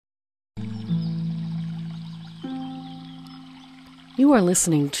You are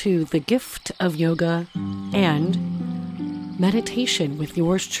listening to The Gift of Yoga and Meditation with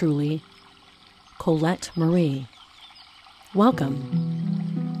yours truly, Colette Marie. Welcome.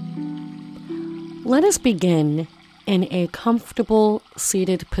 Let us begin in a comfortable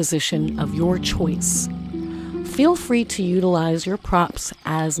seated position of your choice. Feel free to utilize your props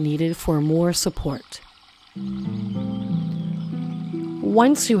as needed for more support.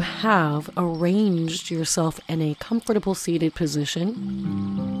 Once you have arranged yourself in a comfortable seated position,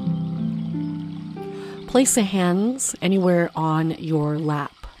 place the hands anywhere on your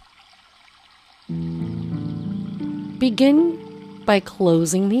lap. Begin by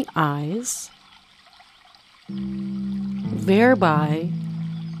closing the eyes, thereby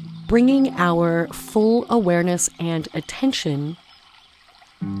bringing our full awareness and attention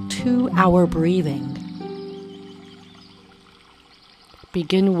to our breathing.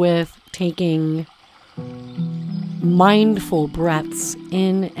 Begin with taking mindful breaths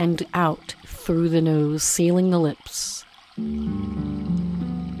in and out through the nose, sealing the lips.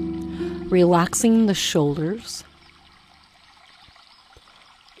 Relaxing the shoulders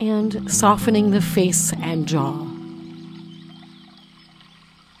and softening the face and jaw.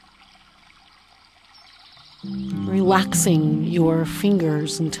 Relaxing your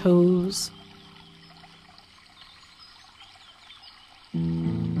fingers and toes.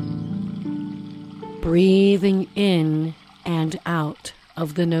 Breathing in and out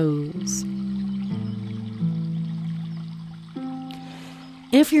of the nose.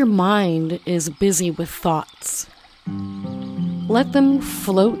 If your mind is busy with thoughts, let them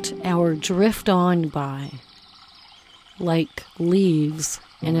float or drift on by like leaves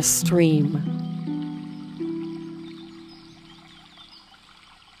in a stream.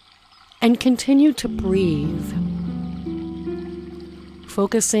 And continue to breathe,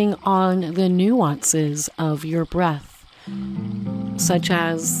 focusing on the nuances of your breath, such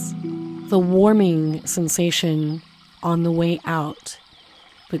as the warming sensation on the way out,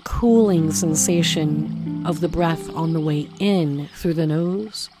 the cooling sensation of the breath on the way in through the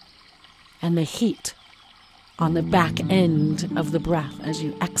nose, and the heat on the back end of the breath as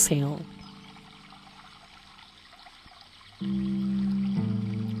you exhale.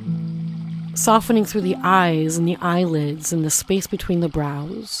 Softening through the eyes and the eyelids and the space between the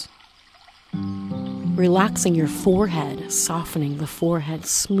brows. Relaxing your forehead, softening the forehead,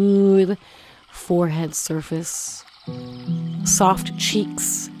 smooth forehead surface, soft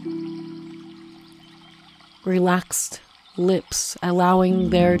cheeks, relaxed lips,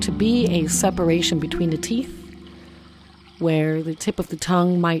 allowing there to be a separation between the teeth, where the tip of the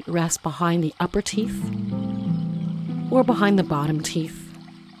tongue might rest behind the upper teeth or behind the bottom teeth.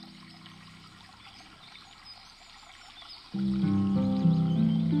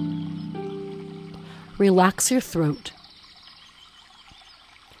 Relax your throat.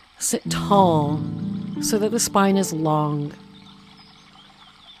 Sit tall so that the spine is long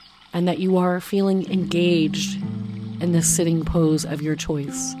and that you are feeling engaged in the sitting pose of your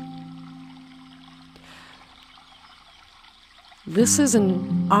choice. This is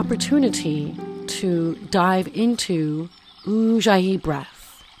an opportunity to dive into Ujjayi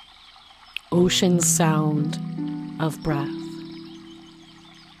breath, ocean sound of breath.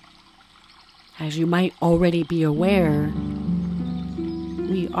 As you might already be aware,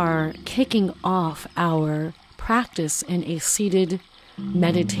 we are kicking off our practice in a seated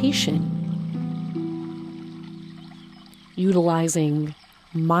meditation, utilizing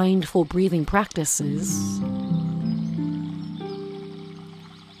mindful breathing practices,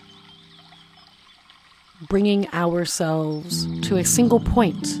 bringing ourselves to a single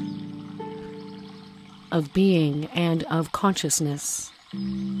point of being and of consciousness.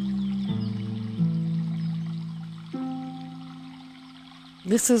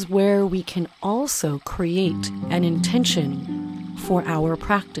 This is where we can also create an intention for our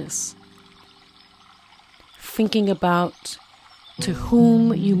practice. Thinking about to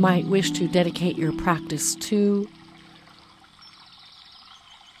whom you might wish to dedicate your practice to,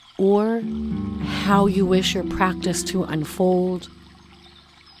 or how you wish your practice to unfold,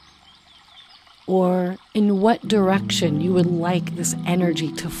 or in what direction you would like this energy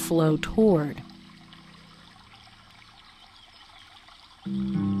to flow toward.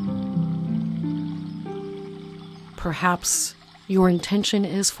 Perhaps your intention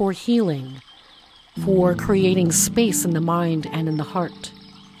is for healing, for creating space in the mind and in the heart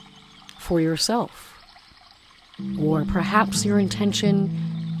for yourself. Or perhaps your intention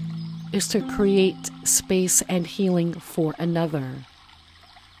is to create space and healing for another.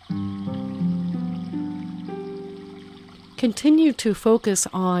 Continue to focus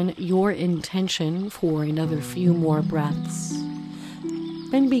on your intention for another few more breaths,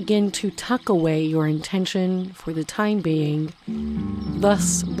 Then begin to tuck away your intention for the time being,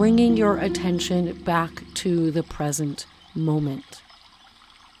 thus bringing your attention back to the present moment,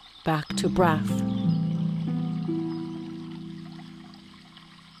 back to breath.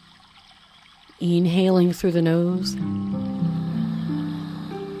 Inhaling through the nose,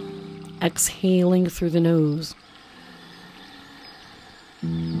 exhaling through the nose.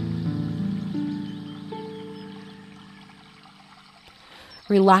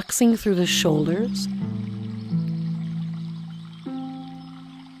 Relaxing through the shoulders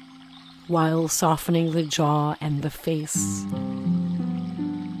while softening the jaw and the face.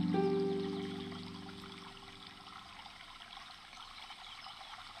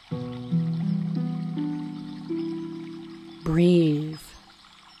 Breathe.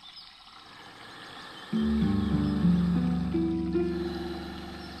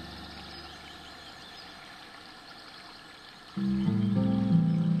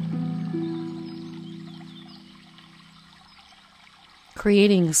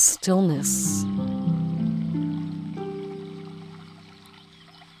 Creating stillness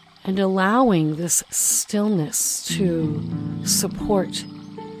and allowing this stillness to support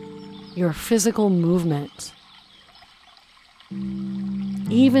your physical movement,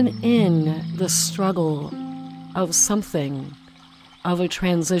 even in the struggle of something, of a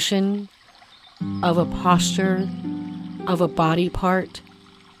transition, of a posture, of a body part,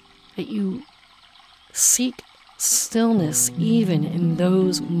 that you seek stillness even in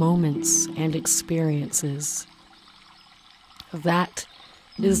those moments and experiences. That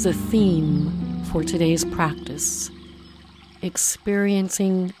is the theme for today's practice.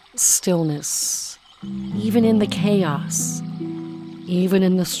 Experiencing stillness, even in the chaos, even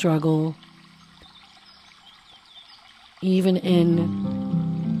in the struggle, even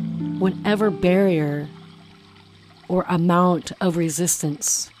in whatever barrier or amount of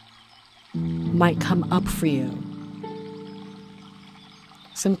resistance might come up for you.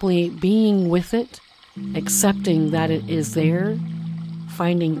 Simply being with it, accepting that it is there,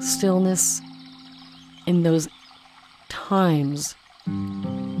 finding stillness in those times.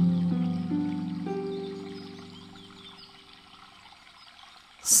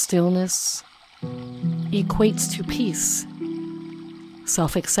 Stillness equates to peace,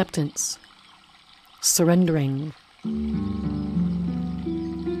 self-acceptance, surrendering,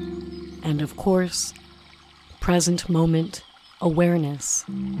 and of course, present moment awareness.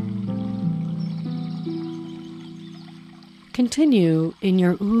 Continue in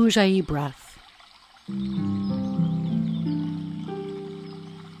your Ujjayi breath.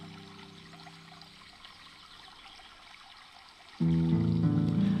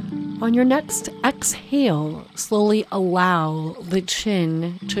 On your next exhale, slowly allow the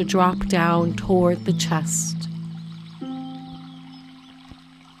chin to drop down toward the chest.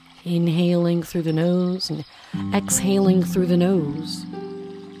 Inhaling through the nose and exhaling through the nose.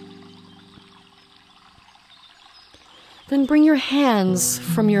 Then bring your hands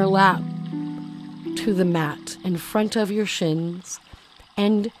from your lap to the mat in front of your shins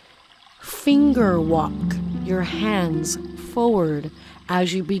and finger walk your hands forward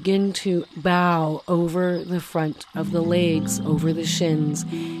as you begin to bow over the front of the legs, over the shins,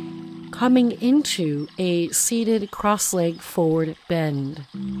 coming into a seated cross-leg forward bend.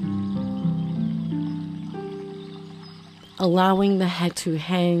 Allowing the head to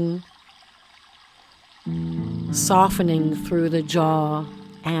hang, softening through the jaw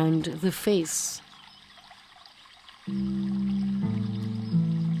and the face.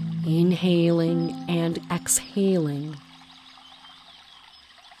 Inhaling and exhaling,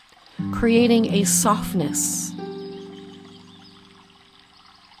 creating a softness,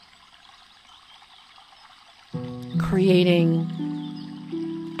 creating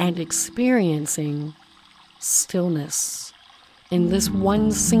and experiencing stillness in this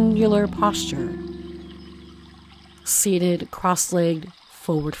one singular posture. Seated, cross-legged,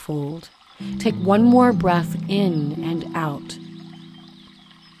 forward fold. Take one more breath in and out.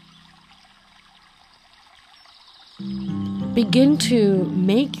 Begin to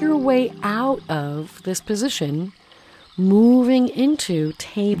make your way out of this position, moving into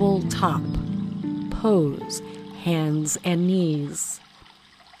tabletop pose, hands and knees.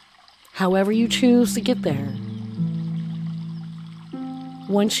 However you choose to get there.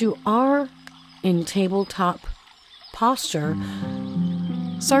 Once you are in tabletop posture,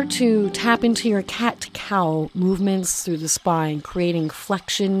 start to tap into your cat-cow movements through the spine, creating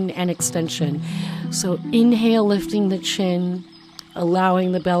flexion and extension. So inhale, lifting the chin,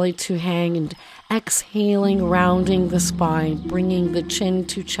 allowing the belly to hang, and Exhaling, rounding the spine, bringing the chin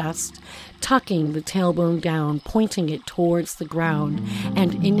to chest, tucking the tailbone down, pointing it towards the ground.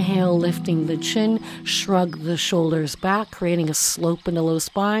 And inhale, lifting the chin, shrug the shoulders back, creating a slope in the low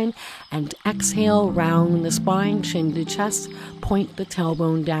spine. And exhale, round the spine, chin to chest, point the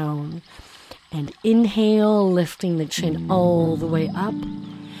tailbone down. And inhale, lifting the chin all the way up.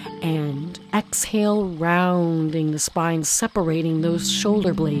 And exhale, rounding the spine, separating those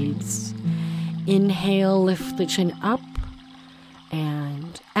shoulder blades. Inhale, lift the chin up,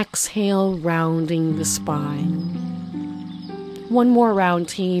 and exhale, rounding the spine. One more round,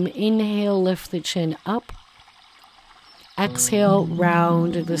 team. Inhale, lift the chin up. Exhale,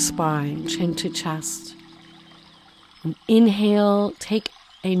 round the spine, chin to chest. And inhale, take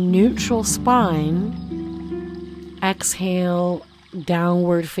a neutral spine. Exhale,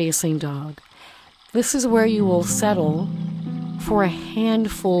 downward facing dog. This is where you will settle for a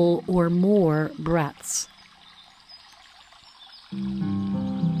handful or more breaths.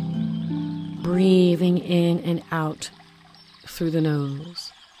 Breathing in and out through the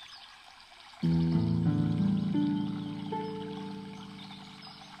nose.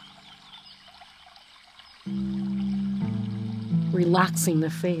 Relaxing the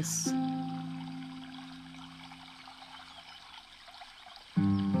face.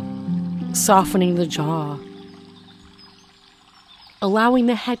 Softening the jaw. Allowing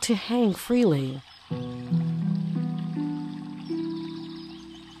the head to hang freely.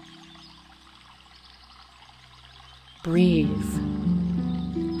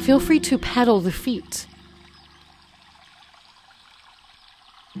 Breathe. Feel free to pedal the feet.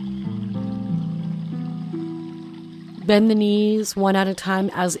 Bend the knees one at a time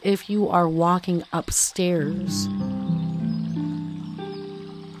as if you are walking upstairs.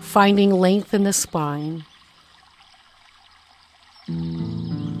 Finding length in the spine.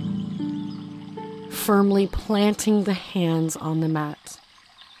 Firmly planting the hands on the mat.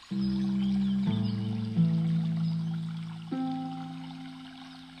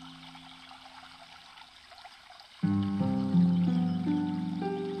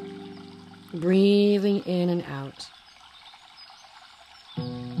 Breathing in and out.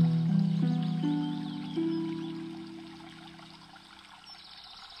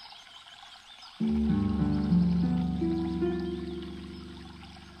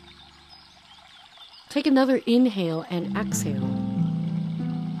 Take another inhale and exhale.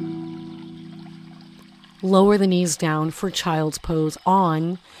 Lower the knees down for child's pose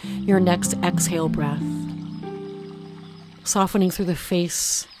on your next exhale breath. Softening through the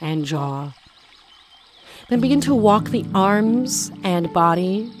face and jaw. Then begin to walk the arms and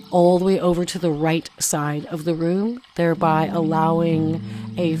body all the way over to the right side of the room, thereby allowing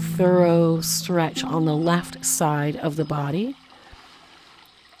a thorough stretch on the left side of the body.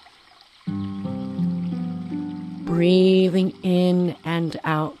 Breathing in and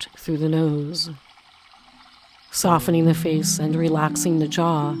out through the nose, softening the face and relaxing the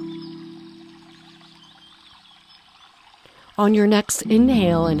jaw. On your next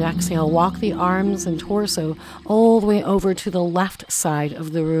inhale and exhale, walk the arms and torso all the way over to the left side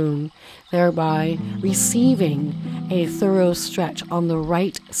of the room, thereby receiving a thorough stretch on the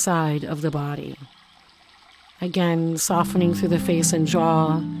right side of the body. Again, softening through the face and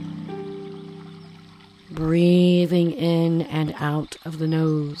jaw. Breathing in and out of the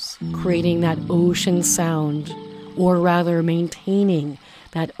nose, creating that ocean sound, or rather maintaining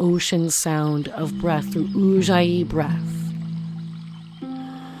that ocean sound of breath through Ujjayi breath.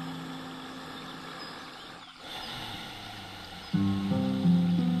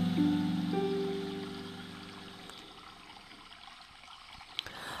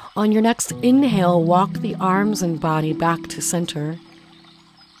 On your next inhale, walk the arms and body back to center.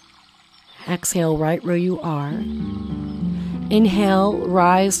 Exhale right where you are. Inhale,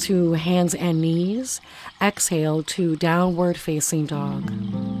 rise to hands and knees. Exhale to downward facing dog.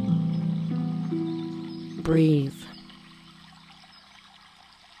 Breathe.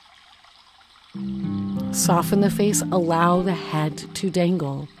 Soften the face, allow the head to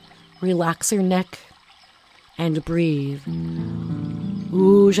dangle. Relax your neck and breathe.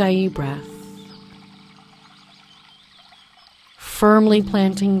 Ujjayi breath. Firmly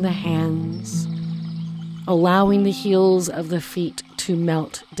planting the hands, allowing the heels of the feet to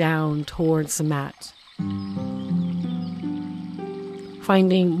melt down towards the mat.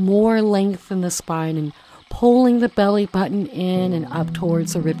 Finding more length in the spine and pulling the belly button in and up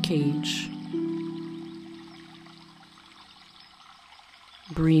towards the rib cage.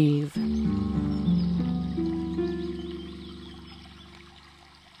 Breathe.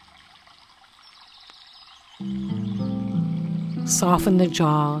 Soften the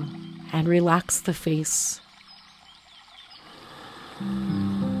jaw and relax the face.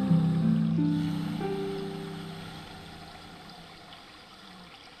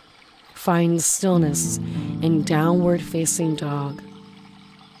 Find stillness in downward facing dog.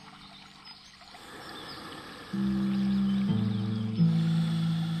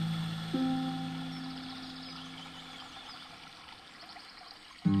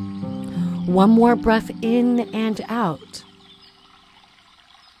 One more breath in and out.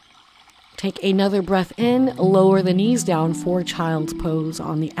 Take another breath in, lower the knees down for child's pose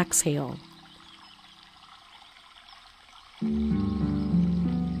on the exhale.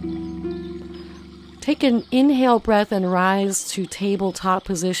 Take an inhale breath and rise to tabletop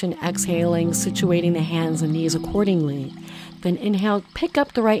position, exhaling, situating the hands and knees accordingly. Then inhale, pick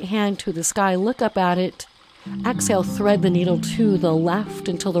up the right hand to the sky, look up at it. Exhale, thread the needle to the left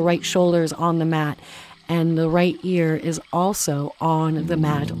until the right shoulder is on the mat and the right ear is also on the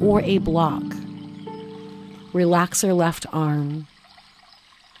mat or a block. Relax your left arm.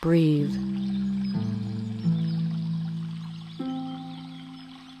 Breathe.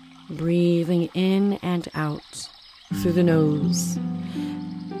 Breathing in and out through the nose,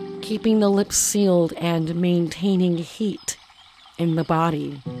 keeping the lips sealed and maintaining heat in the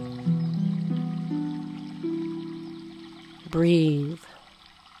body. Breathe.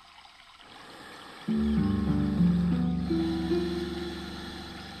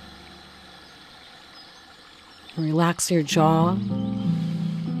 Relax your jaw.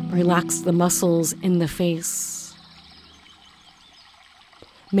 Relax the muscles in the face.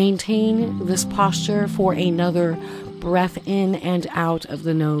 Maintain this posture for another breath in and out of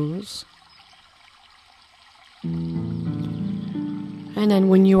the nose. And then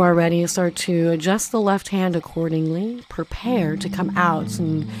when you are ready, start to adjust the left hand accordingly. Prepare to come out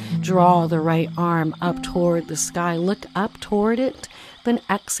and draw the right arm up toward the sky. Look up toward it, then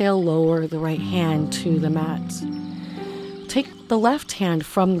exhale, lower the right hand to the mat. Take the left hand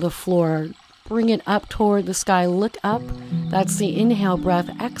from the floor, bring it up toward the sky, look up. That's the inhale breath.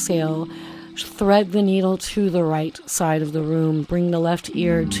 Exhale, thread the needle to the right side of the room. Bring the left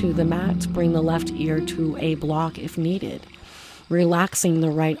ear to the mat. Bring the left ear to a block if needed. Relaxing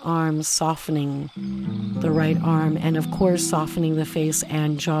the right arm, softening the right arm, and of course, softening the face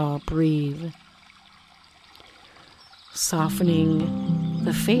and jaw. Breathe. Softening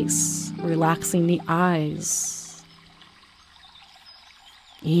the face, relaxing the eyes.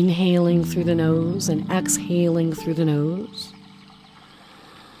 Inhaling through the nose and exhaling through the nose.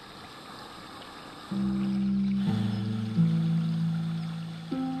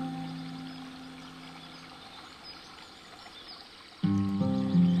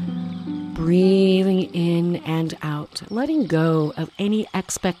 Breathing in and out, letting go of any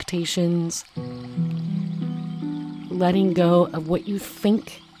expectations, letting go of what you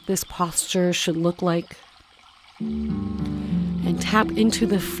think this posture should look like, and tap into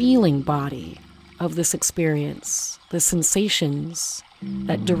the feeling body of this experience, the sensations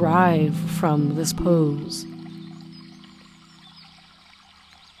that derive from this pose.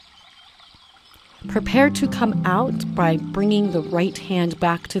 Prepare to come out by bringing the right hand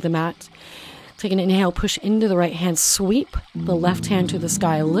back to the mat. Take an inhale, push into the right hand, sweep the left hand to the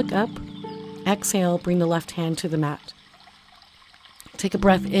sky, look up. Exhale, bring the left hand to the mat. Take a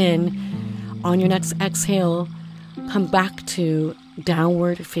breath in. On your next exhale, come back to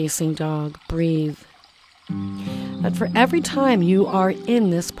downward facing dog. Breathe. But for every time you are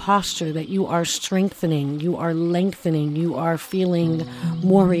in this posture that you are strengthening, you are lengthening, you are feeling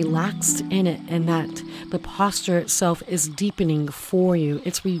more relaxed in it, and that the posture itself is deepening for you.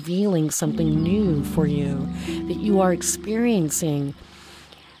 It's revealing something new for you, that you are experiencing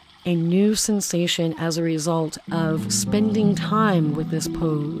a new sensation as a result of spending time with this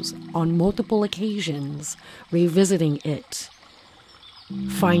pose on multiple occasions, revisiting it,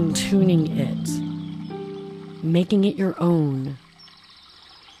 fine-tuning it, making it your own,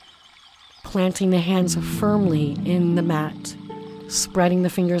 planting the hands firmly in the mat, spreading the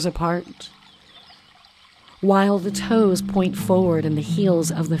fingers apart, while the toes point forward and the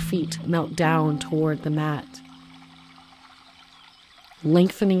heels of the feet melt down toward the mat,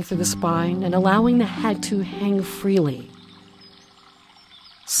 lengthening through the spine and allowing the head to hang freely,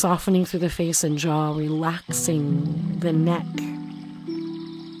 softening through the face and jaw, relaxing the neck,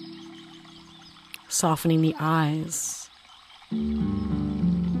 softening the eyes.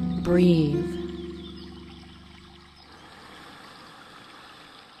 Breathe.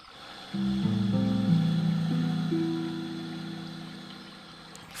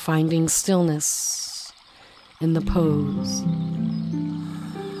 Finding stillness in the pose.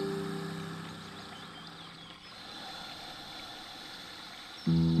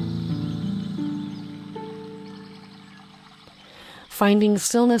 finding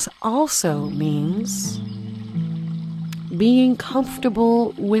stillness also means being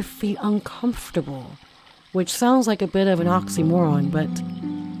comfortable with the uncomfortable, which sounds like a bit of an oxymoron,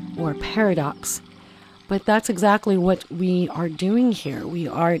 or a paradox. But that's exactly what we are doing here. We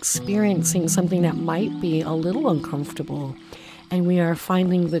are experiencing something that might be a little uncomfortable, and we are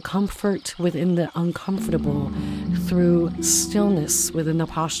finding the comfort within the uncomfortable through stillness within the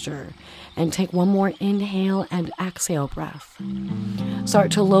posture. And take one more inhale and exhale breath.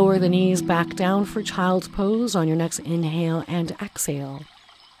 Start to lower the knees back down for child's pose on your next inhale and exhale.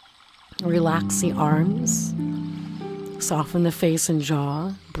 Relax the arms. Soften the face and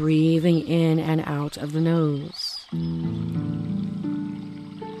jaw, breathing in and out of the nose.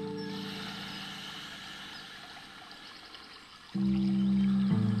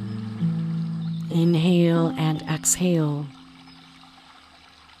 Inhale and exhale.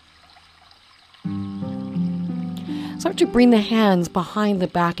 Start to bring the hands behind the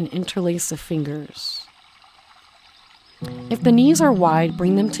back and interlace the fingers. If the knees are wide,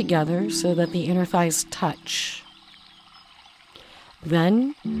 bring them together so that the inner thighs touch.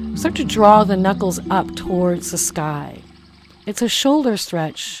 Then, start to draw the knuckles up towards the sky. It's a shoulder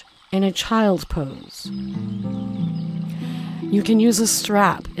stretch in a child's pose. You can use a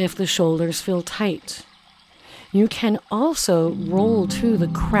strap if the shoulders feel tight. You can also roll to the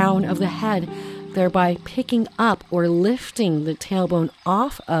crown of the head, thereby picking up or lifting the tailbone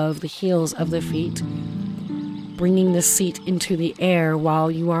off of the heels of the feet, bringing the seat into the air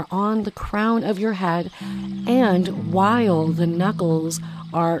while you are on the crown of your head and while the knuckles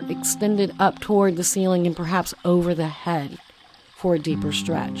are extended up toward the ceiling and perhaps over the head for a deeper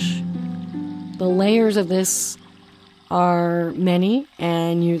stretch. The layers of this are many,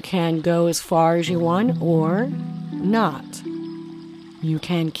 and you can go as far as you want or not. You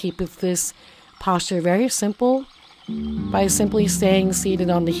can keep this posture very simple by simply staying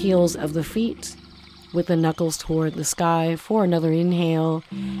seated on the heels of the feet with the knuckles toward the sky for another inhale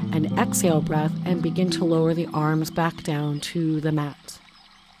and exhale breath, and begin to lower the arms back down to the mat.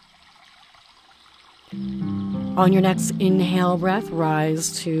 On your next inhale breath,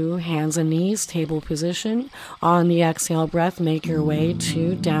 rise to hands and knees, table position. On the exhale breath, make your way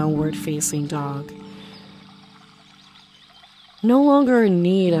to downward facing dog. No longer in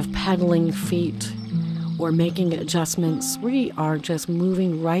need of pedaling feet or making adjustments. We are just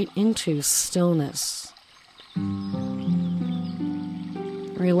moving right into stillness.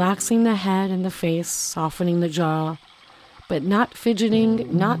 Relaxing the head and the face, softening the jaw, but not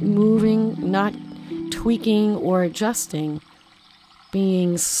fidgeting, not moving, not tweaking or adjusting,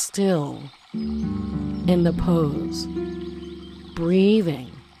 being still in the pose,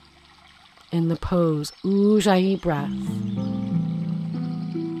 breathing in the pose, Ujjayi breath,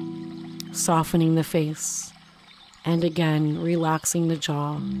 softening the face, and again relaxing the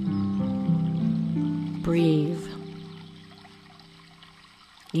jaw. Breathe.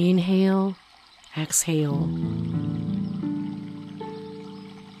 Inhale, exhale.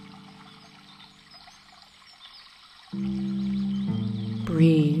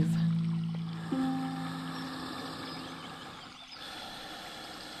 Breathe.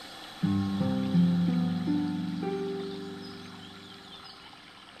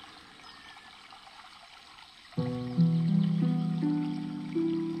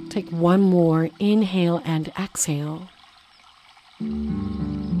 Take one more inhale and exhale.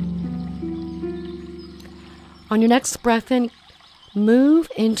 On your next breath in,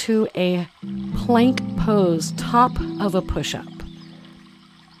 move into a plank pose, top of a push-up.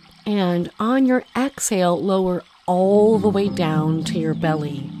 And on your exhale, lower all the way down to your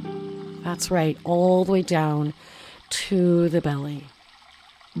belly. That's right, all the way down to the belly.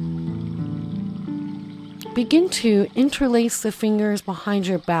 Begin to interlace the fingers behind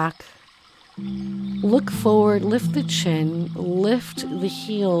your back. Look forward, lift the chin, lift the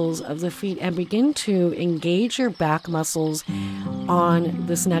heels of the feet, and begin to engage your back muscles on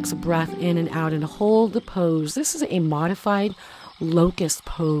this next breath in and out, and hold the pose. This is a modified locust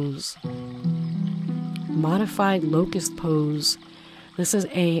pose. Modified locust pose. This is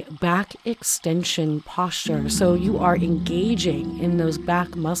a back extension posture. So you are engaging in those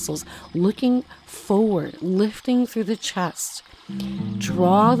back muscles, looking forward, lifting through the chest.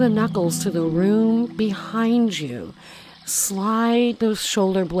 Draw the knuckles to the room behind you. Slide those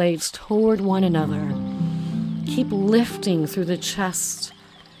shoulder blades toward one another. Keep lifting through the chest.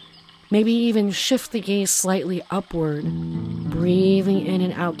 Maybe even shift the gaze slightly upward. Breathing in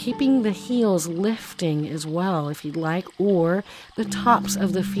and out, keeping the heels lifting as well if you'd like, or the tops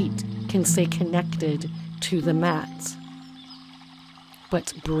of the feet can stay connected to the mat.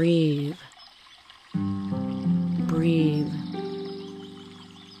 But breathe. Breathe.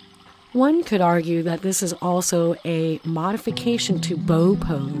 One could argue that this is also a modification to bow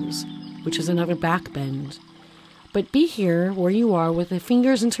pose, which is another back bend. But be here where you are with the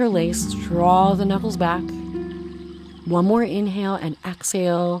fingers interlaced, draw the knuckles back. One more inhale and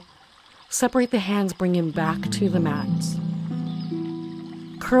exhale. Separate the hands, bring them back to the mat.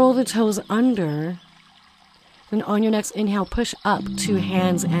 Curl the toes under. Then on your next inhale, push up to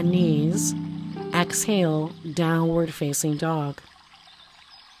hands and knees. Exhale, downward facing dog.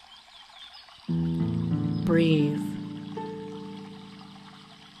 Breathe.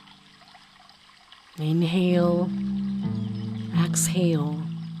 Inhale, exhale.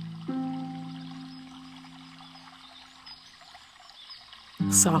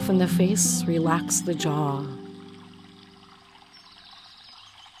 Soften the face, relax the jaw.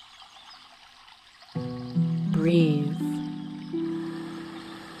 Breathe.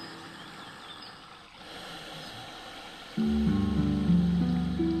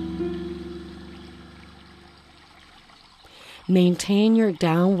 Maintain your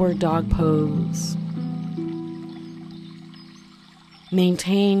downward dog pose.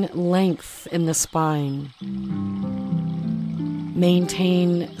 Maintain length in the spine.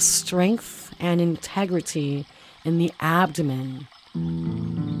 Maintain strength and integrity in the abdomen,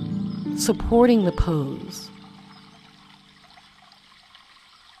 supporting the pose.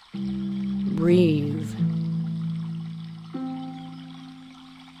 Breathe.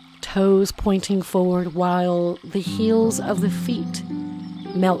 Toes pointing forward while the heels of the feet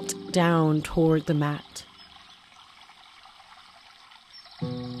melt down toward the mat.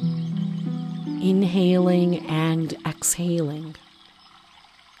 Inhaling and exhaling.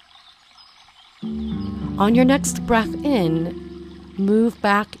 On your next breath in, move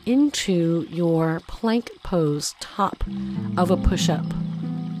back into your plank pose, top of a push-up.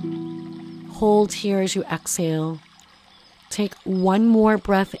 Hold here as you exhale. Take one more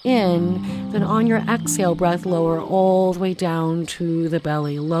breath in, then on your exhale breath, lower all the way down to the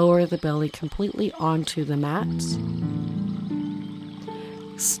belly. Lower the belly completely onto the mat.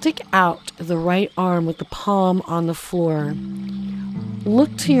 Stick out the right arm with the palm on the floor.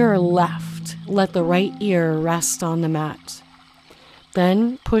 Look to your left. Let the right ear rest on the mat.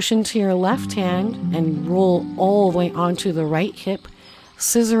 Then push into your left hand and roll all the way onto the right hip,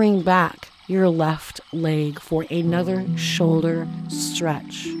 scissoring back your left leg for another shoulder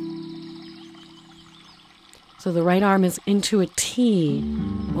stretch. So the right arm is into a T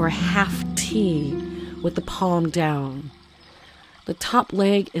or half T with the palm down. The top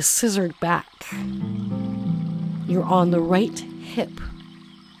leg is scissored back. You're on the right hip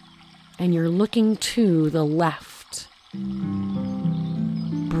and you're looking to the left.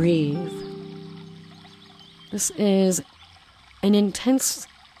 Breathe. This is an intense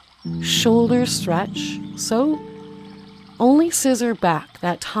shoulder stretch, so only scissor back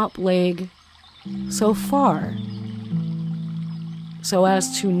that top leg so far so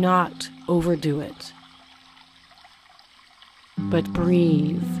as to not overdo it. But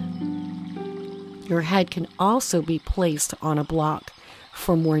breathe. Your head can also be placed on a block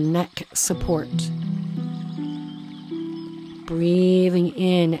for more neck support. Breathing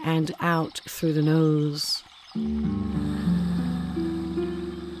in and out through the nose.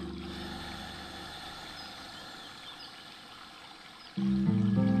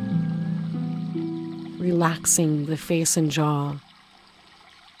 Relaxing the face and jaw.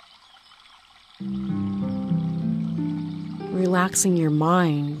 Relaxing your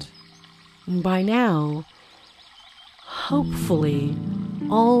mind. And by now, hopefully,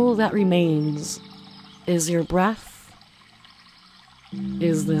 all that remains is your breath,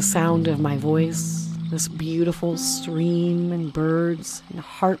 is the sound of my voice, this beautiful stream and birds and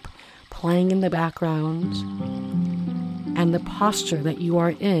harp playing in the background, and the posture that you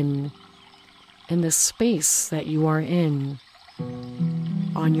are in the space that you are in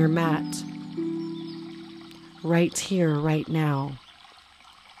on your mat, right here, right now.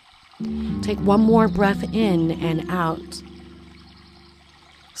 Take one more breath in and out.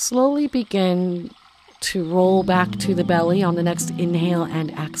 Slowly begin to roll back to the belly on the next inhale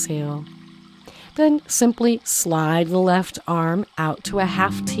and exhale. Then simply slide the left arm out to a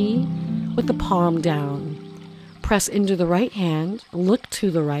half T with the palm down. Press into the right hand, look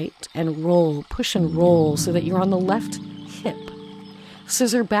to the right, and roll, push and roll so that you're on the left hip.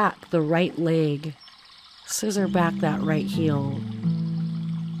 Scissor back the right leg. Scissor back that right heel.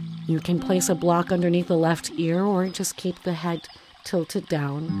 You can place a block underneath the left ear or just keep the head tilted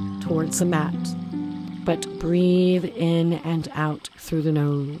down towards the mat. But breathe in and out through the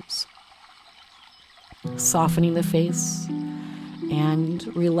nose. Softening the face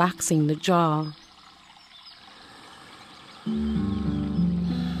and relaxing the jaw.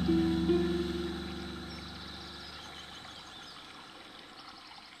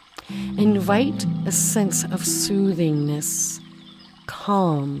 Invite a sense of soothingness,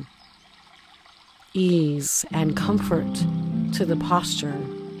 calm, ease, and comfort to the posture,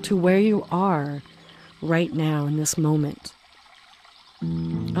 to where you are right now in this moment.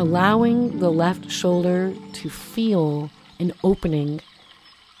 Allowing the left shoulder to feel an opening,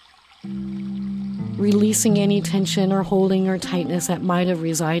 releasing any tension or holding or tightness that might have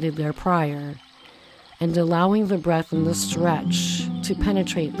resided there prior, and allowing the breath and the stretch to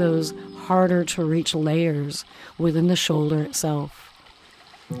penetrate those harder to reach layers within the shoulder itself,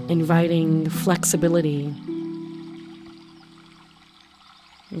 inviting flexibility,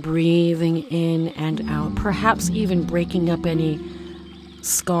 breathing in and out, perhaps even breaking up any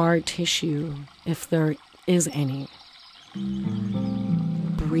scar tissue if there is any.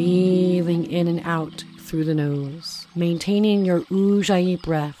 Breathing in and out through the nose, maintaining your ujjayi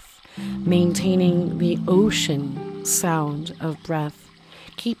breath, maintaining the ocean sound of breath,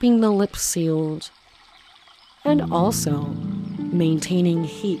 keeping the lips sealed, and also maintaining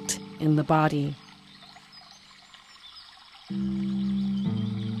heat in the body.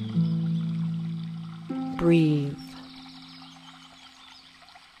 Breathe.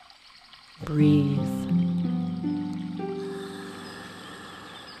 Breathe.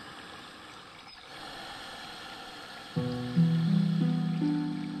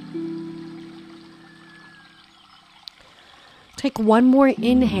 Take one more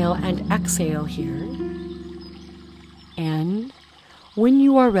inhale and exhale here. And when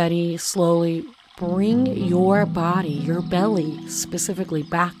you are ready, slowly bring your body, your belly specifically,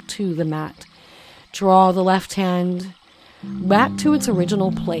 back to the mat. Draw the left hand back to its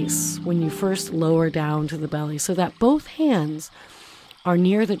original place when you first lower down to the belly, so that both hands are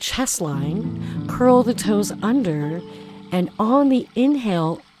near the chest line. Curl the toes under, and on the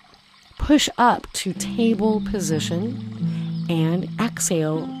inhale, push up to table position, and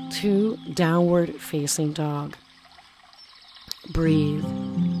exhale to downward facing dog. Breathe.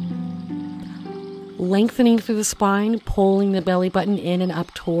 Lengthening through the spine, pulling the belly button in and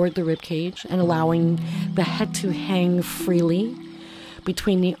up toward the rib cage, and allowing the head to hang freely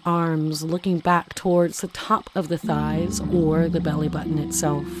between the arms, looking back towards the top of the thighs or the belly button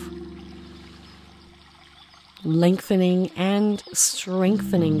itself. Lengthening and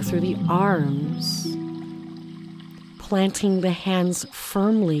strengthening through the arms, planting the hands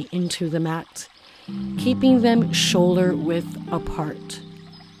firmly into the mat, keeping them shoulder width apart.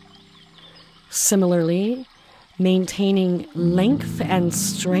 Similarly, maintaining length and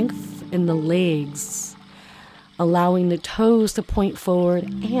strength in the legs, allowing the toes to point forward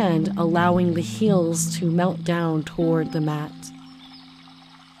and allowing the heels to melt down toward the mat.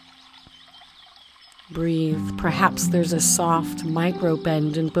 Breathe. Perhaps there's a soft micro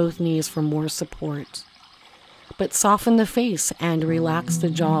bend in both knees for more support. But soften the face and relax the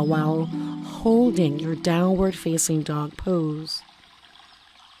jaw while holding your downward facing dog pose.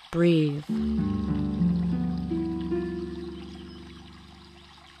 Breathe.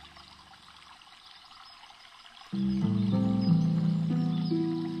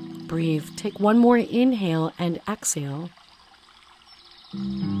 Breathe. Take one more inhale and exhale.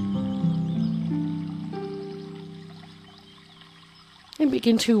 And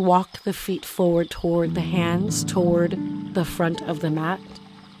begin to walk the feet forward toward the hands, toward the front of the mat.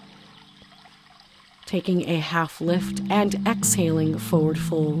 Taking a half lift and exhaling forward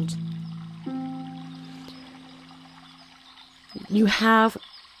fold. You have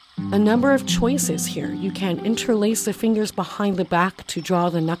a number of choices here. You can interlace the fingers behind the back to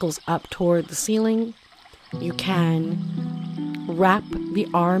draw the knuckles up toward the ceiling. You can wrap the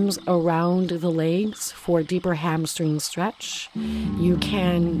arms around the legs for a deeper hamstring stretch. You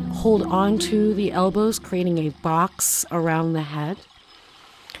can hold on to the elbows, creating a box around the head.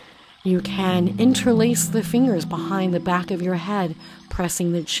 You can interlace the fingers behind the back of your head,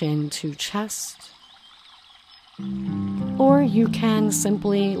 pressing the chin to chest. Or you can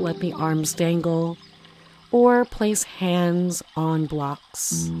simply let the arms dangle or place hands on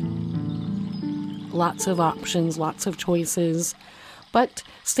blocks. Lots of options, lots of choices, but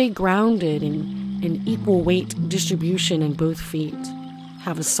stay grounded in equal weight distribution in both feet.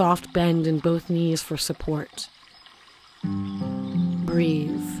 Have a soft bend in both knees for support.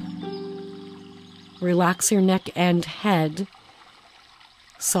 Breathe. Relax your neck and head.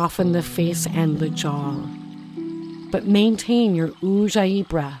 Soften the face and the jaw. But maintain your ujjayi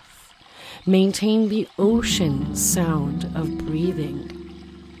breath. Maintain the ocean sound of breathing.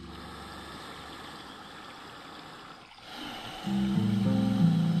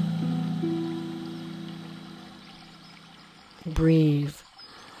 Breathe.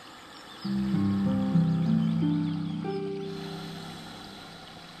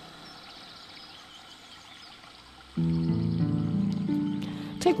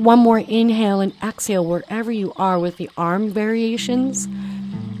 one more inhale and exhale wherever you are with the arm variations.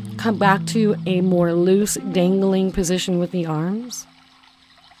 Come back to a more loose, dangling position with the arms.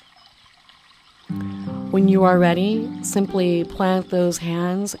 When you are ready, simply plant those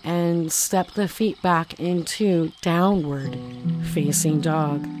hands and step the feet back into downward facing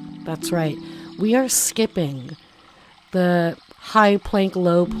dog. That's right. We are skipping the high plank,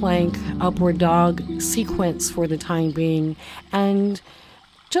 low plank, upward dog sequence for the time being and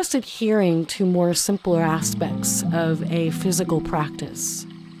just adhering to more simpler aspects of a physical practice.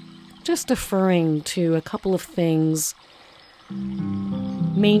 Just deferring to a couple of things,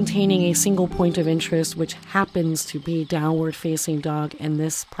 maintaining a single point of interest, which happens to be downward facing dog in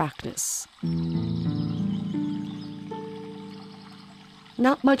this practice.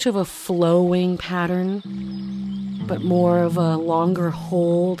 Not much of a flowing pattern, but more of a longer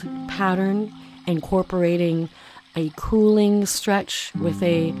hold pattern, incorporating a cooling stretch with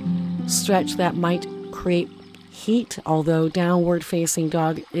a stretch that might create heat, although downward facing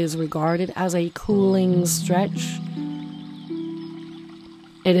dog is regarded as a cooling stretch.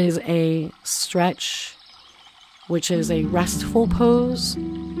 It is a stretch which is a restful pose,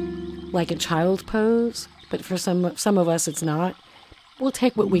 like a child pose, but for some of us it's not. We'll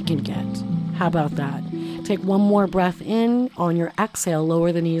take what we can get. How about that? Take one more breath in. On your exhale,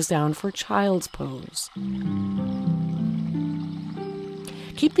 lower the knees down for child's pose.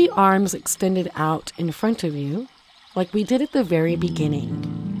 Keep the arms extended out in front of you, like we did at the very beginning.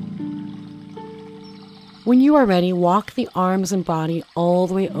 When you are ready, walk the arms and body all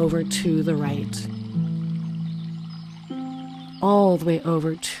the way over to the right. All the way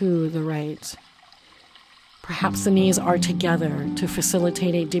over to the right. Perhaps the knees are together to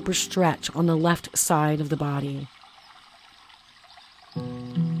facilitate a deeper stretch on the left side of the body.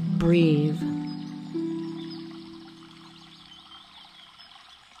 Breathe.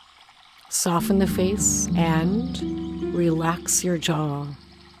 Soften the face and relax your jaw.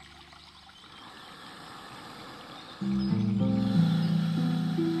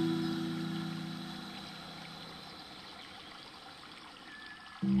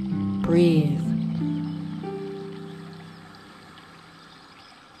 Breathe.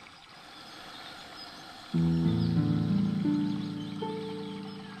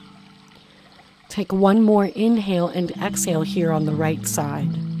 Take one more inhale and exhale here on the right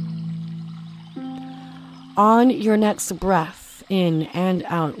side. On your next breath, in and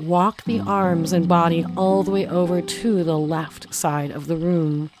out, walk the arms and body all the way over to the left side of the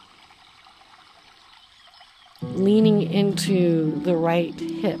room. Leaning into the right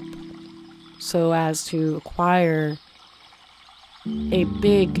hip so as to acquire a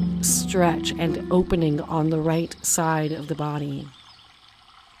big stretch and opening on the right side of the body.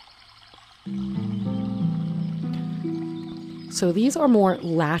 So these are more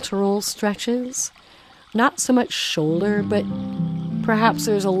lateral stretches, not so much shoulder, but perhaps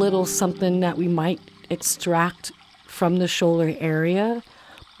there's a little something that we might extract from the shoulder area,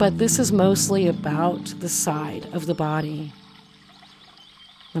 but this is mostly about the side of the body,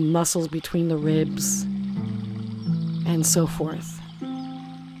 the muscles between the ribs, and so forth.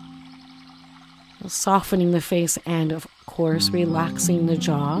 Softening the face and, of course, relaxing the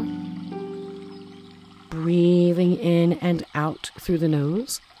jaw. Breathing in and out through the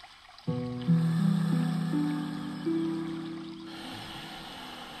nose.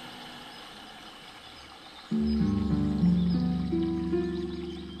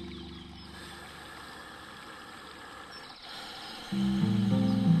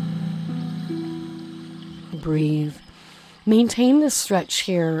 Breathe. Maintain this stretch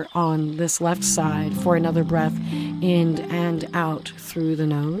here on this left side for another breath in and out through the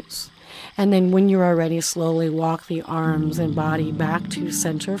nose. And then when you are ready, slowly walk the arms and body back to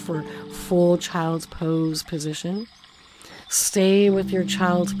center for full child's pose position. Stay with your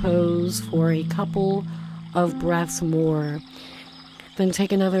child's pose for a couple of breaths more. Then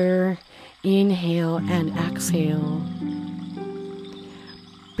take another inhale and exhale.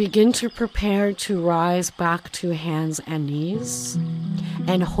 Begin to prepare to rise back to hands and knees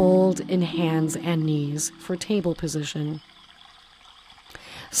and hold in hands and knees for table position.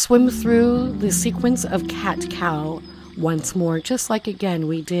 Swim through the sequence of cat-cow once more, just like again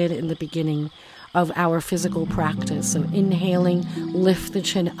we did in the beginning of our physical practice. So inhaling, lift the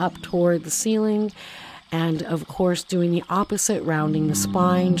chin up toward the ceiling, and of course doing the opposite, rounding the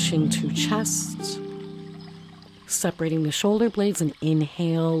spine, chin to chest. Separating the shoulder blades and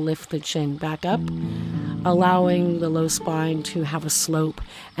inhale, lift the chin back up, allowing the low spine to have a slope,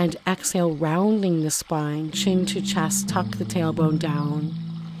 and exhale, rounding the spine, chin to chest, tuck the tailbone down.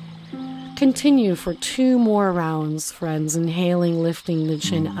 Continue for 2 more rounds, friends, inhaling, lifting the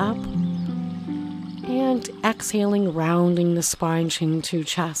chin up, and exhaling, rounding the spine, chin to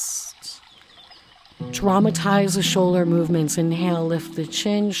chest. Dramatize the shoulder movements. Inhale, lift the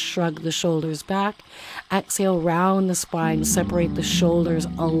chin, shrug the shoulders back. Exhale, round the spine, separate the shoulders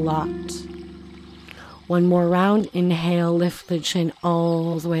a lot. 1 more round. Inhale, lift the chin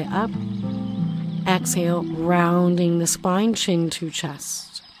all the way up. Exhale, rounding the spine, chin to chest.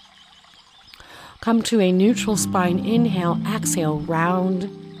 Come to a neutral spine. Inhale, exhale, round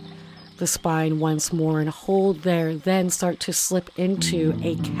the spine once more and hold there. Then start to slip into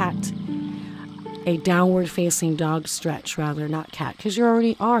a cat, a downward facing dog stretch, rather, not cat, because you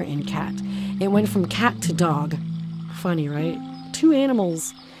already are in cat. It went from cat to dog. Funny, right? 2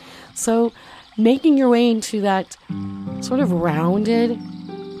 animals. So making your way into that sort of rounded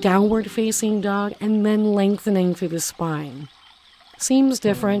downward facing dog and then lengthening through the spine. Seems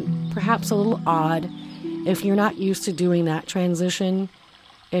different, perhaps a little odd. If you're not used to doing that transition,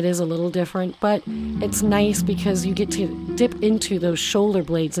 it is a little different, but it's nice because you get to dip into those shoulder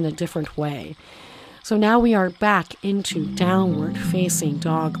blades in a different way. So now we are back into downward facing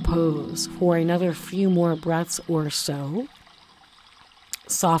dog pose for another few more breaths or so.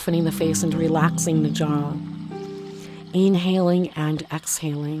 Softening the face and relaxing the jaw. Inhaling and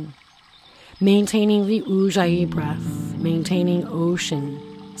exhaling. Maintaining the Ujjayi breath. Maintaining ocean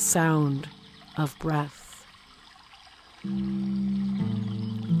sound of breath.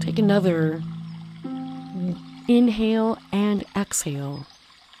 Take another inhale and exhale.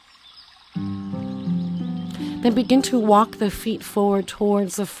 Then begin to walk the feet forward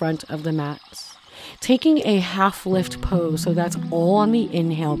towards the front of the mat. Taking a half lift pose, so that's all on the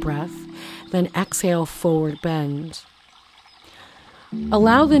inhale breath. Then exhale, forward bend.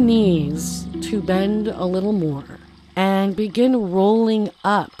 Allow the knees to bend a little more and begin rolling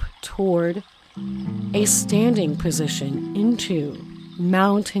up toward a standing position into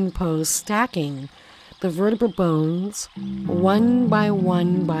mountain pose, stacking the vertebral bones 1 by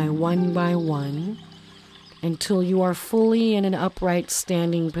 1 by 1 by 1 until you are fully in an upright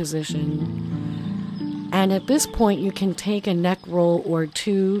standing position. And at this point, you can take a neck roll or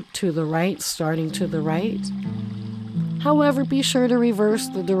 2 to the right, starting to the right. However, be sure to reverse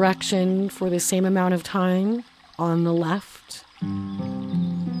the direction for the same amount of time on the left.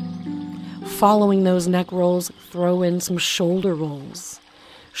 Following those neck rolls, throw in some shoulder rolls.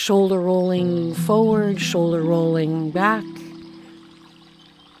 Shoulder rolling forward, shoulder rolling back.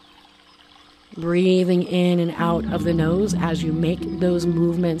 Breathing in and out of the nose as you make those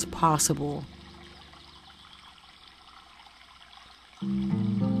movements possible.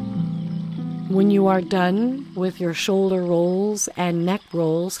 When you are done with your shoulder rolls and neck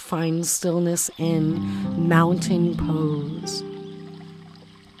rolls, find stillness in mountain pose.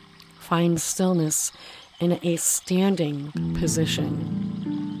 Find stillness in a standing position.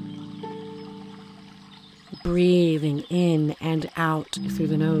 Breathing in and out through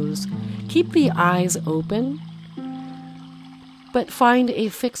the nose. Keep the eyes open, but find a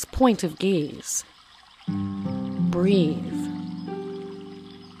fixed point of gaze. Breathe.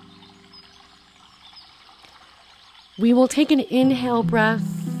 We will take an inhale breath.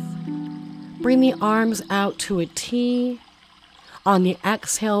 Bring the arms out to a T. On the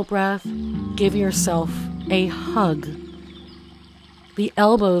exhale breath, give yourself a hug. The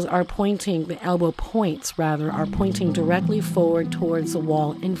elbows are pointing, the elbow points rather, are pointing directly forward towards the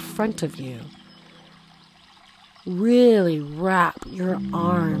wall in front of you. Really wrap your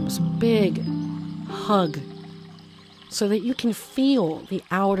arms, big hug, so that you can feel the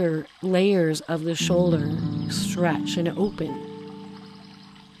outer layers of the shoulder stretch and open.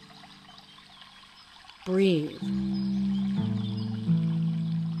 Breathe.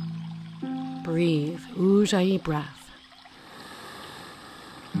 Breathe. Ujjayi breath.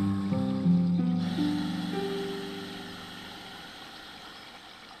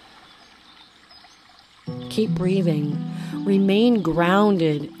 Keep breathing. Remain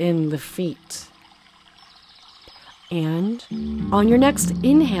grounded in the feet. And on your next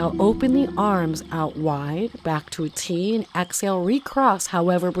inhale, open the arms out wide, back to a T, and exhale, recross.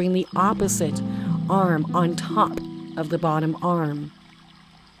 However, bring the opposite arm on top of the bottom arm.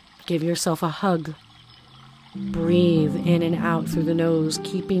 Give yourself a hug. Breathe in and out through the nose,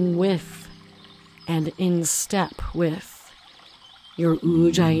 keeping with and in step with your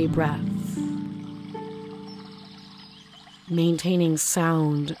Ujjayi breath. Maintaining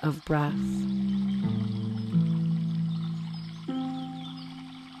sound of breath.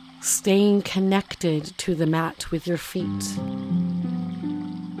 Staying connected to the mat with your feet.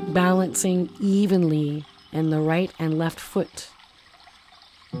 Balancing evenly in the right and left foot.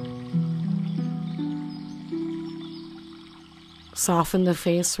 Soften the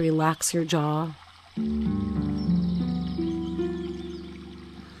face, relax your jaw.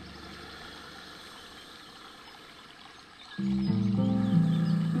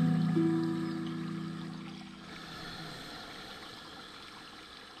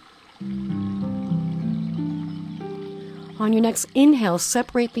 On your next inhale,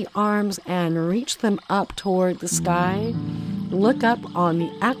 separate the arms and reach them up toward the sky. Look up on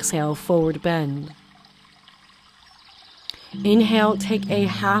the exhale, forward bend. Inhale, take a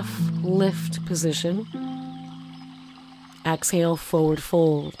half lift position. Exhale, forward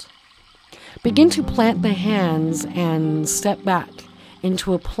fold. Begin to plant the hands and step back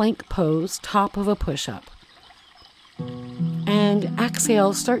into a plank pose, top of a push-up. And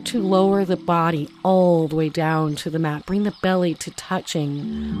exhale, start to lower the body all the way down to the mat. Bring the belly to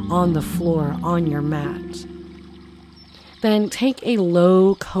touching on the floor on your mat. Then take a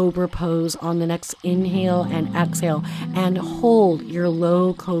low cobra pose on the next inhale and exhale and hold your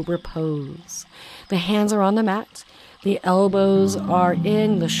low cobra pose. The hands are on the mat. The elbows are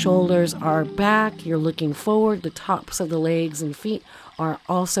in, the shoulders are back. You're looking forward. The tops of the legs and feet are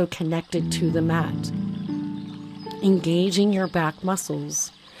also connected to the mat. Engaging your back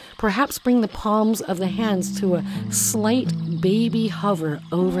muscles. Perhaps bring the palms of the hands to a slight baby hover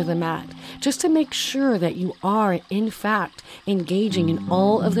over the mat, just to make sure that you are, in fact, engaging in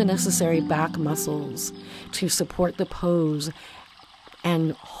all of the necessary back muscles to support the pose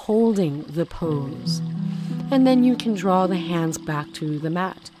and holding the pose. And then you can draw the hands back to the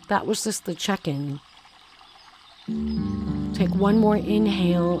mat. That was just the check-in. Take one more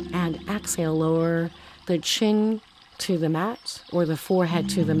inhale and exhale, lower the chin to the mat, or the forehead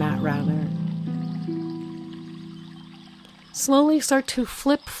to the mat rather. Slowly start to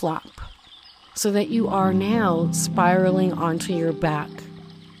flip-flop so that you are now spiraling onto your back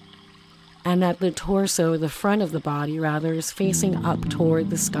and that the torso, the front of the body rather, is facing up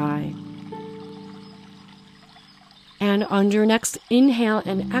toward the sky. And on your next inhale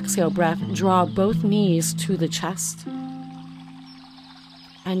and exhale breath, draw both knees to the chest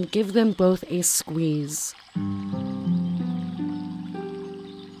and give them both a squeeze.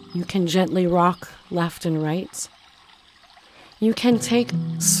 You can gently rock left and right. You can take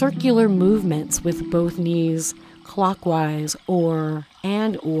circular movements with both knees clockwise or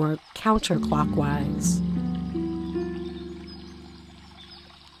counterclockwise.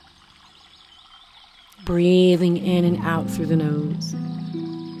 Breathing in and out through the nose.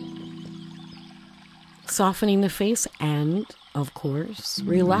 Softening the face and, of course,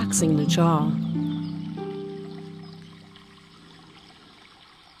 relaxing the jaw.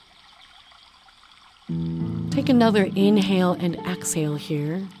 Take another inhale and exhale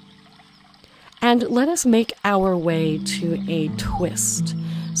here. And let us make our way to a twist.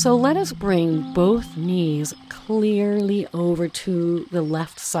 So let us bring both knees clearly over to the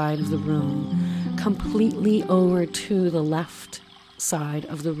left side of the room, completely over to the left side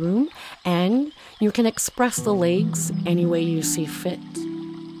of the room, and you can express the legs any way you see fit.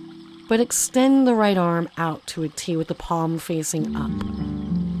 But extend the right arm out to a T with the palm facing up.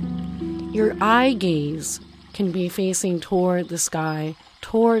 Your eye gaze can be facing toward the sky,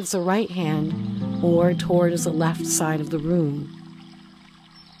 towards the right hand, or towards the left side of the room.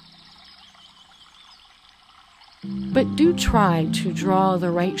 But do try to draw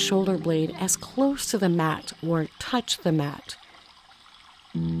the right shoulder blade as close to the mat or touch the mat.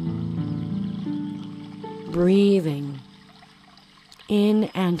 Breathing in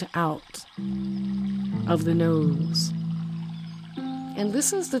and out of the nose. And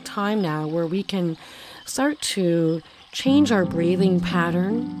this is the time now where we can start to change our breathing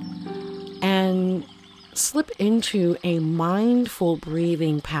pattern and slip into a mindful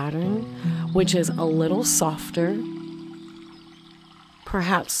breathing pattern, which is a little softer,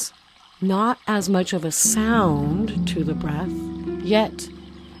 perhaps not as much of a sound to the breath, yet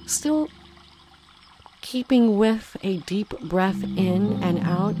still keeping with a deep breath in and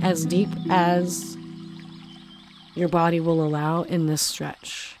out, as deep as your body will allow in this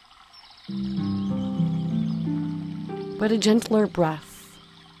stretch. But a gentler breath.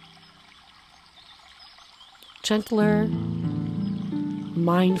 Gentler,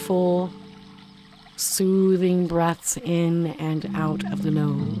 mindful, soothing breaths in and out of the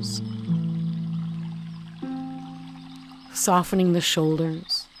nose. Softening the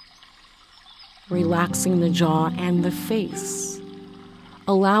shoulders, relaxing the jaw and the face,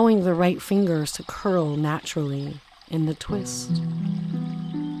 allowing the right fingers to curl naturally in the twist.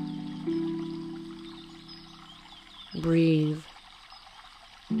 Breathe.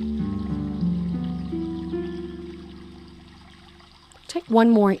 Take one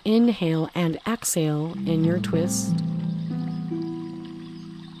more inhale and exhale in your twist.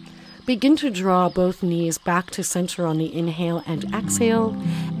 Begin to draw both knees back to center on the inhale and exhale,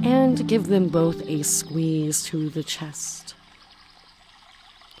 and give them both a squeeze to the chest.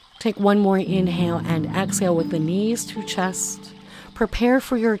 Take one more inhale and exhale with the knees to chest. Prepare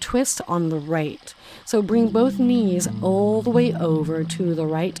for your twist on the right. So bring both knees all the way over to the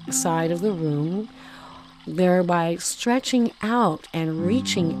right side of the room, thereby stretching out and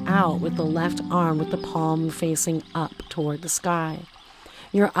reaching out with the left arm with the palm facing up toward the sky.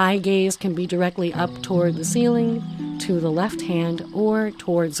 Your eye gaze can be directly up toward the ceiling, to the left hand, or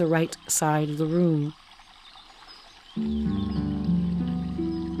towards the right side of the room.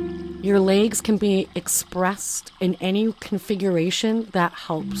 Your legs can be expressed in any configuration that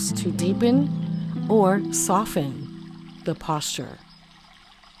helps to deepen or soften the posture.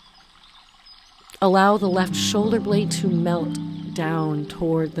 Allow the left shoulder blade to melt down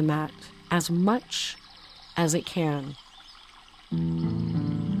toward the mat as much as it can,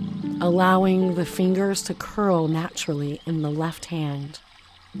 allowing the fingers to curl naturally in the left hand.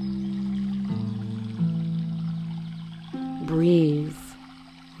 Breathe.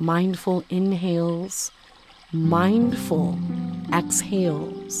 Mindful inhales, mindful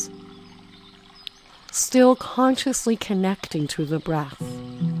exhales. Still consciously connecting to the breath.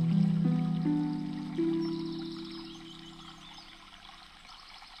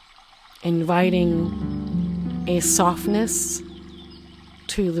 Inviting a softness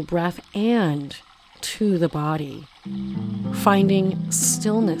to the breath and to the body. Finding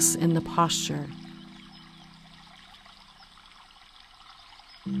stillness in the posture.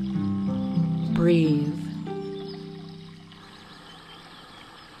 Breathe.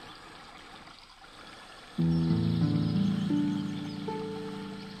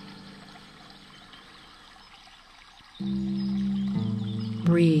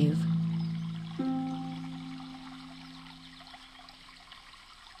 Breathe.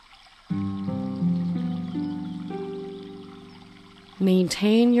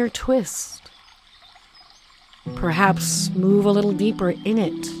 Maintain your twist. Perhaps move a little deeper in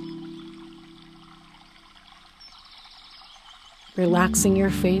it. Relaxing your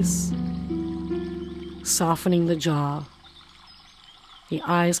face, softening the jaw. The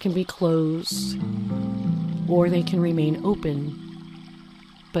eyes can be closed, or they can remain open,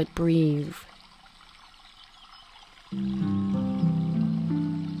 but breathe.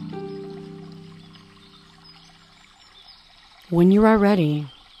 When you are ready,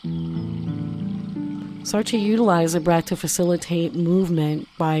 start to utilize the breath to facilitate movement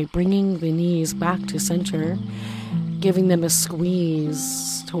by bringing the knees back to center, giving them a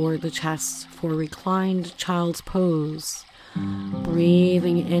squeeze toward the chest for reclined child's pose,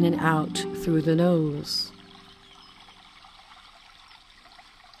 breathing in and out through the nose.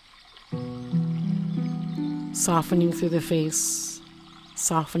 Softening through the face,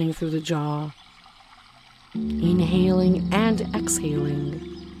 softening through the jaw, inhaling and exhaling.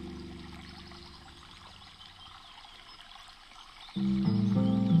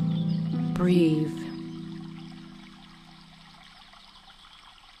 Breathe.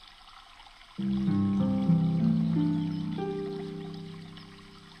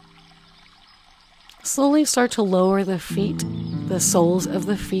 Slowly start to lower the feet, the soles of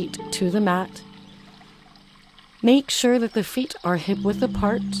the feet to the mat. Make sure that the feet are hip-width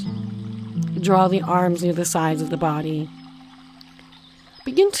apart. Draw the arms near the sides of the body.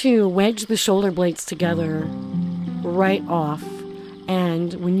 Begin to wedge the shoulder blades together right off,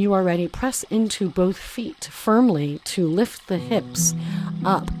 and when you are ready, press into both feet firmly to lift the hips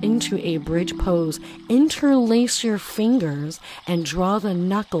up into a bridge pose. Interlace your fingers and draw the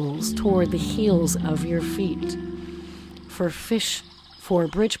knuckles toward the heels of your feet. For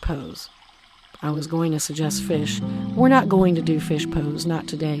bridge pose, I was going to suggest fish. We're not going to do fish pose, not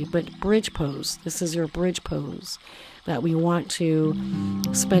today, but bridge pose. This is your bridge pose that we want to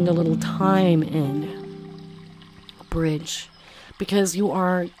spend a little time in. Bridge. Because you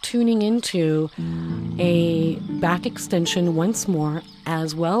are tuning into a back extension once more,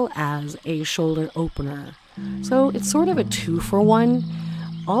 as well as a shoulder opener. So it's sort of a 2-for-1.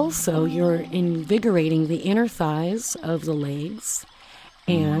 Also, you're invigorating the inner thighs of the legs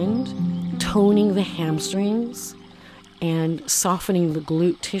and toning the hamstrings and softening the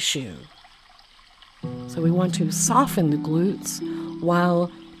glute tissue. So we want to soften the glutes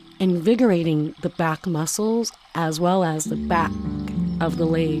while invigorating the back muscles as well as the back of the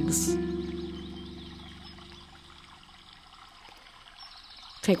legs.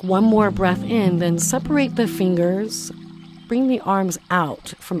 Take one more breath in, then separate the fingers, bring the arms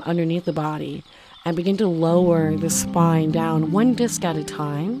out from underneath the body, and begin to lower the spine down one disc at a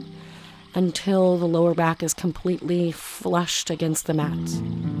time until the lower back is completely flushed against the mat.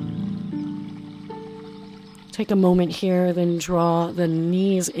 Take a moment here, then draw the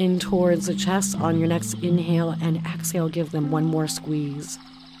knees in towards the chest on your next inhale, and exhale, give them one more squeeze.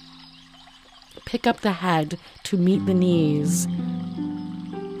 Pick up the head to meet the knees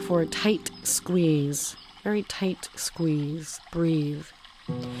for a tight squeeze, very tight squeeze. Breathe.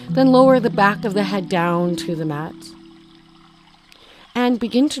 Then lower the back of the head down to the mat. And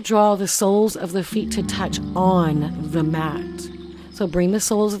begin to draw the soles of the feet to touch on the mat. So bring the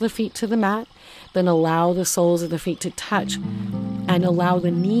soles of the feet to the mat, then allow the soles of the feet to touch and allow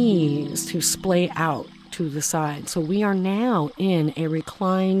the knees to splay out to the side. So we are now in a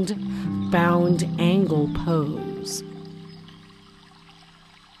reclined, bound angle pose.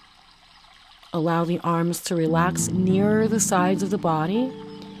 Allow the arms to relax near the sides of the body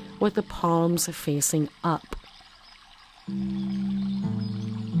with the palms facing up.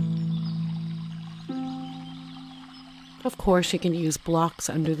 Of course, you can use blocks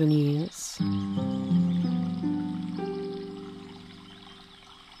under the knees.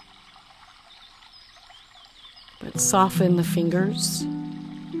 But soften the fingers.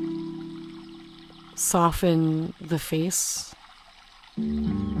 Soften the face,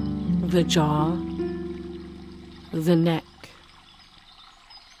 the jaw, the neck,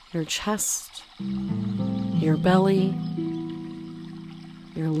 your chest, your belly,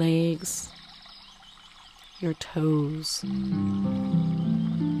 your legs, your toes.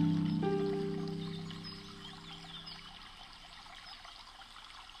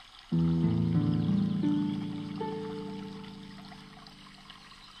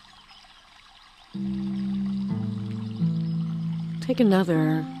 Take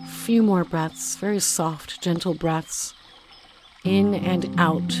another few more breaths, very soft, gentle breaths, in and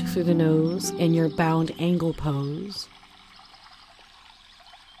out through the nose in your bound angle pose.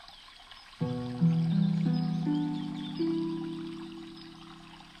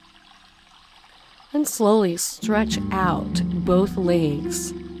 And slowly stretch out both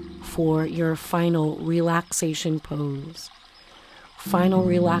legs for your final relaxation pose. Final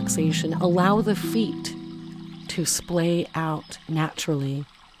relaxation. Allow the feet to splay out naturally.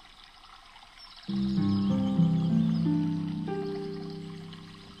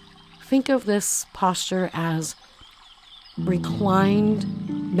 Think of this posture as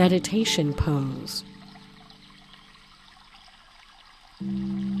reclined meditation pose.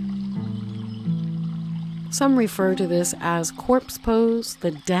 Some refer to this as corpse pose,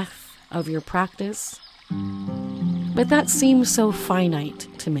 the death of your practice. But that seems so finite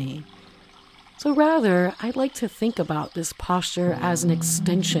to me. So rather, I'd like to think about this posture as an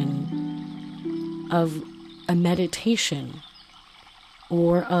extension of a meditation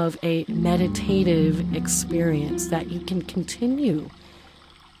or of a meditative experience that you can continue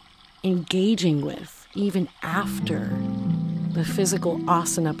engaging with even after the physical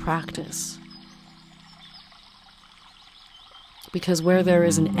asana practice. Because where there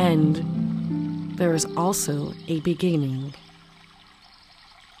is an end, there is also a beginning.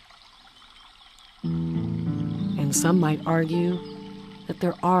 And some might argue that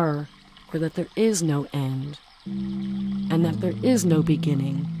there are, or that there is no end, and that there is no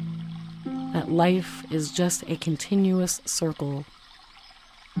beginning, that life is just a continuous circle.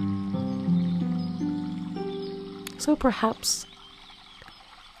 So perhaps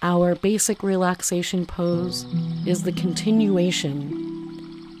our basic relaxation pose is the continuation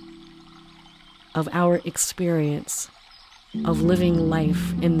of our experience of living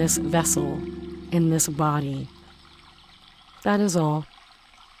life in this vessel, in this body. That is all.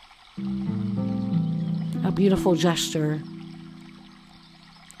 A beautiful gesture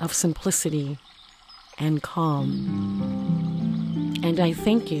of simplicity and calm. And I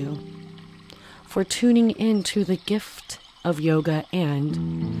thank you for tuning into the gift of yoga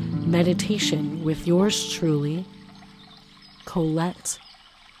and meditation with yours truly, Colette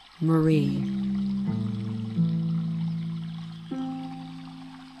Marie.